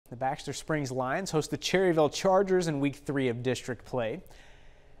The Baxter Springs Lions host the Cherryvale Chargers in Week 3 of district play.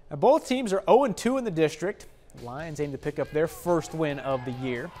 Now, both teams are 0-2 in the district. The Lions aim to pick up their first win of the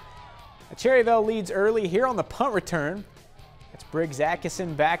year. Now, Cherryvale leads early here on the punt return. It's Briggs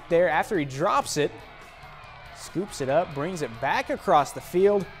Atkinson back there after he drops it. Scoops it up, brings it back across the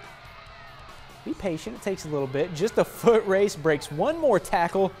field. Be patient, it takes a little bit. Just a foot race, breaks one more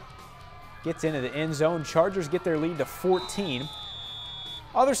tackle. Gets into the end zone. Chargers get their lead to 14.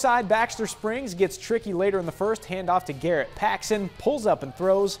 Other side, Baxter Springs gets tricky later in the first. Handoff to Garrett Paxson. Pulls up and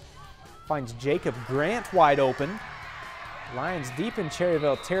throws. Finds Jacob Grant wide open. Lions deep in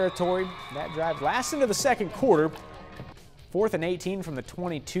Cherryvale territory. That drive lasts into the second quarter. 4th and 18 from the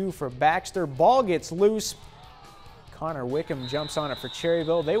 22 for Baxter. Ball gets loose. Connor Wickham jumps on it for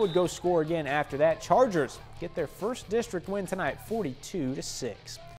Cherryvale. They would go score again after that. Chargers get their first district win tonight, 42-6.